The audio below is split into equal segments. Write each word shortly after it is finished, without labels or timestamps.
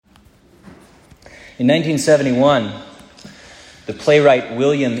In 1971, the playwright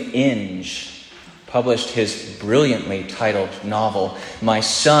William Inge published his brilliantly titled novel, My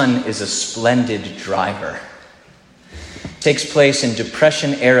Son is a Splendid Driver. It takes place in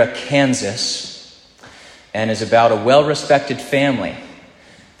Depression-era Kansas and is about a well-respected family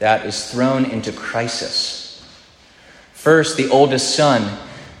that is thrown into crisis. First, the oldest son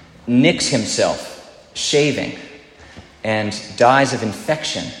nicks himself shaving and dies of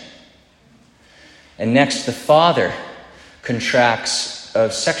infection. And next, the father contracts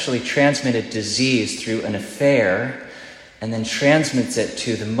a sexually transmitted disease through an affair and then transmits it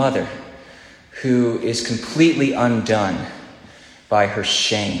to the mother, who is completely undone by her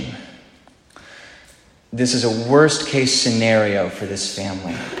shame. This is a worst-case scenario for this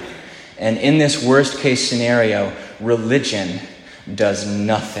family. And in this worst-case scenario, religion does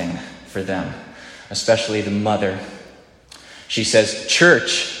nothing for them, especially the mother. She says,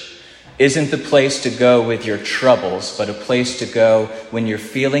 church isn't the place to go with your troubles, but a place to go when you're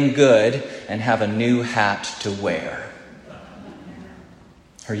feeling good and have a new hat to wear.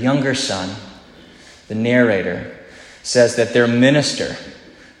 Her younger son, the narrator, says that their minister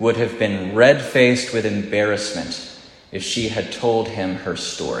would have been red-faced with embarrassment if she had told him her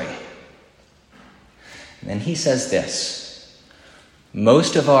story. And then he says this,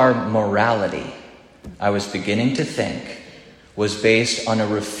 most of our morality, I was beginning to think, was based on a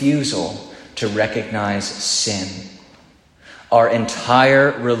refusal to recognize sin. Our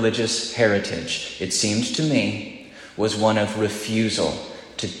entire religious heritage, it seemed to me, was one of refusal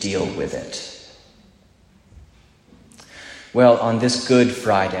to deal with it. Well, on this Good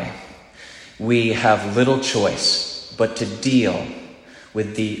Friday, we have little choice but to deal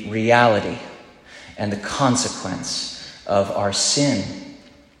with the reality and the consequence of our sin.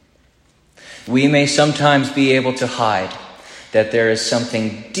 We may sometimes be able to hide that there is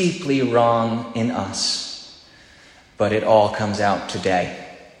something deeply wrong in us, but it all comes out today.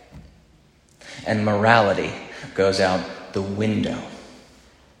 And morality goes out the window.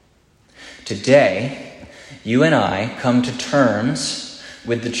 Today, you and I come to terms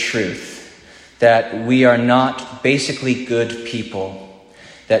with the truth that we are not basically good people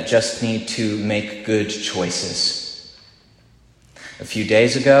that just need to make good choices. A few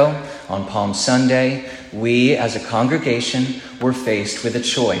days ago, on Palm Sunday, we as a congregation were faced with a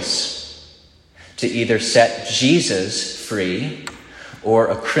choice to either set Jesus free or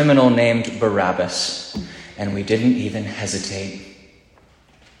a criminal named Barabbas, and we didn't even hesitate.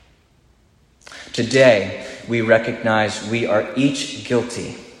 Today, we recognize we are each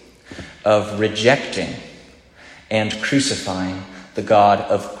guilty of rejecting and crucifying the God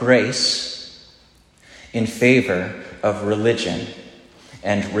of grace in favor of religion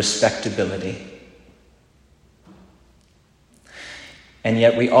and respectability. And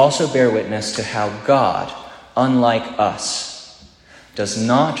yet we also bear witness to how God, unlike us, does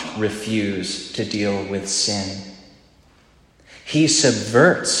not refuse to deal with sin. He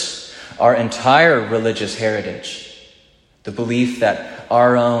subverts our entire religious heritage, the belief that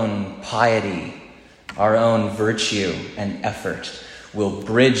our own piety, our own virtue and effort will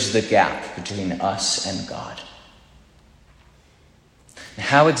bridge the gap between us and God.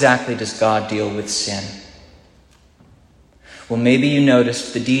 How exactly does God deal with sin? Well, maybe you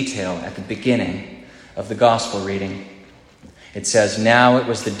noticed the detail at the beginning of the gospel reading. It says, now it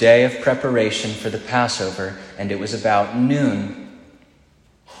was the day of preparation for the Passover, and it was about noon.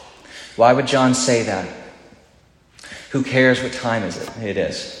 Why would John say that? Who cares what time it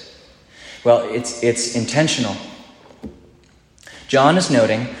is? Well, it's intentional. John is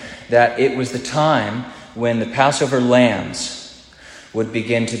noting that it was the time when the Passover lambs would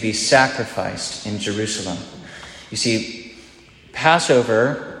begin to be sacrificed in Jerusalem. You see,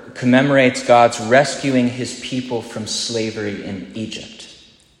 Passover commemorates God's rescuing his people from slavery in Egypt.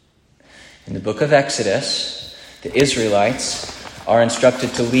 In the book of Exodus, the Israelites are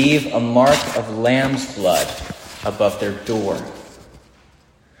instructed to leave a mark of lamb's blood above their door.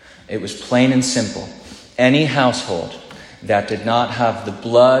 It was plain and simple. Any household that did not have the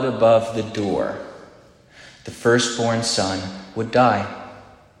blood above the door, the firstborn son would die.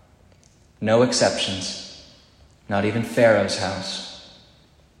 No exceptions, not even Pharaoh's house.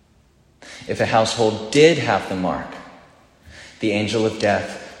 If a household did have the mark, the angel of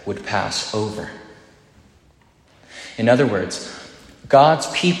death would pass over. In other words,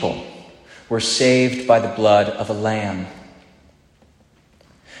 God's people were saved by the blood of a lamb.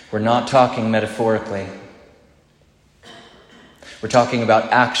 We're not talking metaphorically. We're talking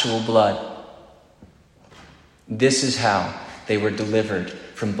about actual blood. This is how they were delivered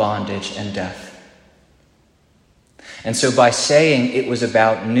from bondage and death. And so by saying it was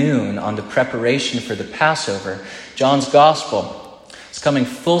about noon on the preparation for the Passover, John's gospel is coming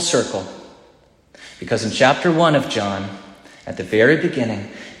full circle. Because in chapter 1 of John, at the very beginning,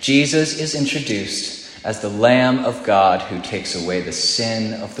 Jesus is introduced as the Lamb of God who takes away the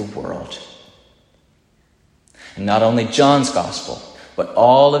sin of the world. And not only John's gospel, but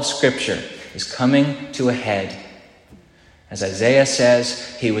all of Scripture is coming to a head. As Isaiah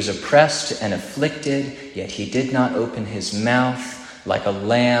says, he was oppressed and afflicted, yet he did not open his mouth, like a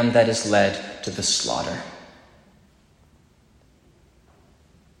lamb that is led to the slaughter.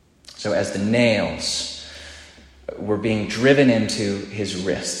 So as the nails were being driven into his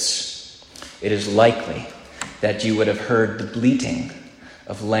wrists, it is likely that you would have heard the bleating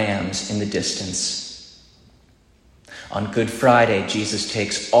of lambs in the distance. On Good Friday, Jesus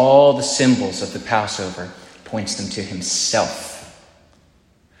takes all the symbols of the Passover, points them to himself.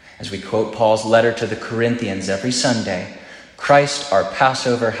 As we quote Paul's letter to the Corinthians every Sunday, Christ, our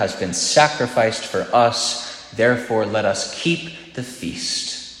Passover, has been sacrificed for us, therefore let us keep the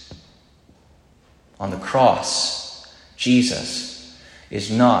feast. On the cross, Jesus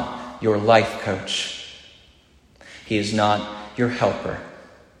is not your life coach. He is not your helper.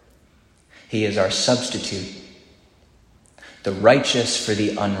 He is our substitute, the righteous for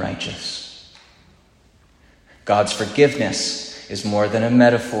the unrighteous. God's forgiveness is more than a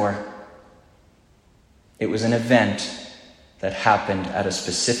metaphor. It was an event that happened at a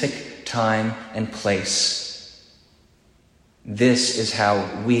specific time and place. This is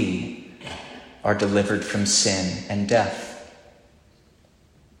how we are delivered from sin and death.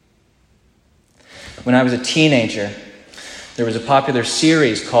 When I was a teenager, there was a popular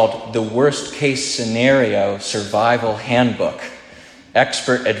series called The Worst Case Scenario Survival Handbook,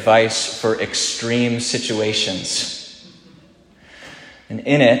 Expert Advice for Extreme Situations. And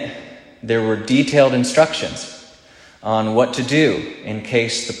in it, there were detailed instructions on what to do in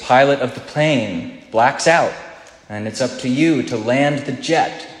case the pilot of the plane blacks out and it's up to you to land the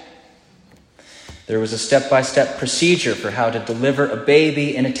jet. There was a step-by-step procedure for how to deliver a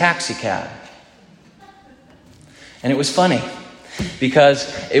baby in a taxi cab. And it was funny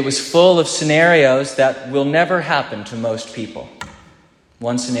because it was full of scenarios that will never happen to most people.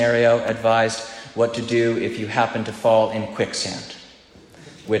 One scenario advised what to do if you happen to fall in quicksand,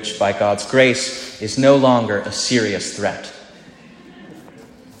 which by God's grace is no longer a serious threat.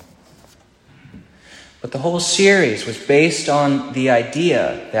 But the whole series was based on the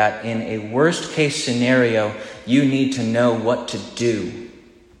idea that in a worst-case scenario, you need to know what to do.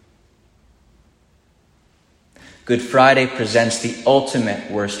 Good Friday presents the ultimate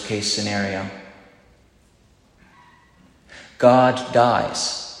worst-case scenario. God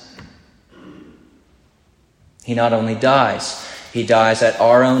dies. He not only dies, he dies at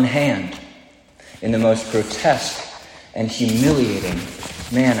our own hand in the most grotesque and humiliating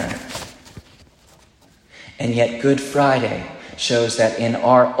manner. And yet Good Friday shows that in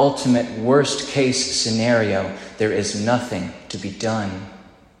our ultimate worst-case scenario, there is nothing to be done.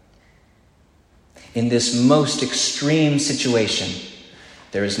 In this most extreme situation,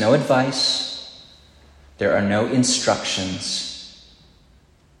 there is no advice, there are no instructions.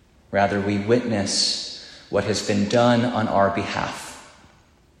 Rather, we witness what has been done on our behalf.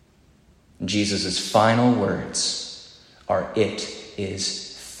 Jesus' final words are, "It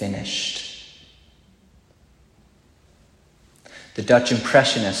is finished." The Dutch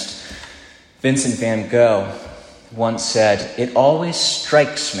impressionist Vincent van Gogh once said, "It always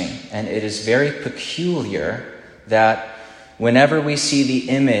strikes me, and it is very peculiar, that whenever we see the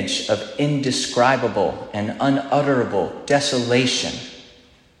image of indescribable and unutterable desolation,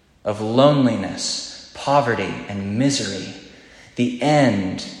 of loneliness, poverty, and misery, the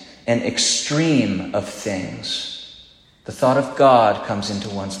end and extreme of things, the thought of God comes into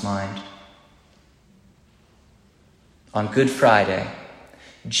one's mind." On Good Friday,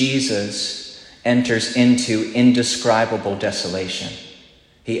 Jesus enters into indescribable desolation.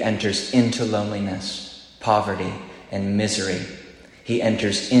 He enters into loneliness, poverty, and misery. He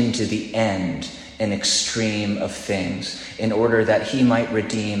enters into the end and extreme of things in order that he might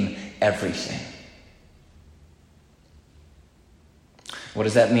redeem everything. What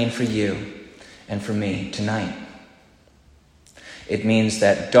does that mean for you and for me tonight? It means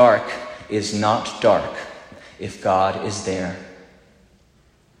that dark is not dark if God is there.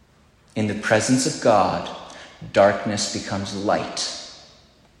 In the presence of God, darkness becomes light.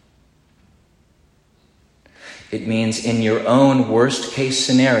 It means in your own worst-case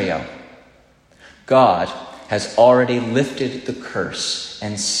scenario, God has already lifted the curse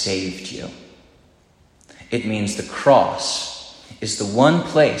and saved you. It means the cross is the one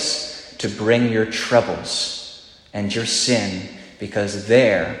place to bring your troubles, and your sin, because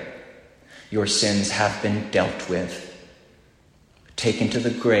there your sins have been dealt with, taken to the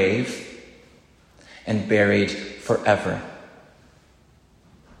grave, and buried forever.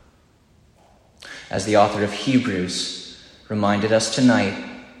 As the author of Hebrews reminded us tonight,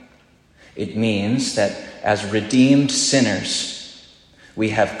 it means that as redeemed sinners, we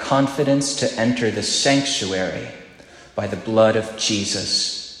have confidence to enter the sanctuary by the blood of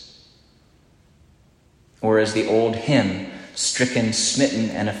Jesus. Or as the old hymn, Stricken, Smitten,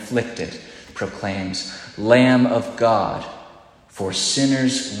 and Afflicted, proclaims, Lamb of God, for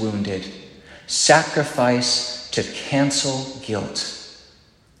sinners wounded, sacrifice to cancel guilt.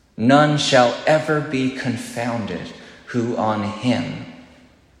 None shall ever be confounded who on him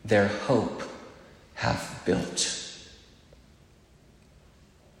their hope have built.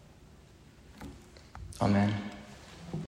 Amen.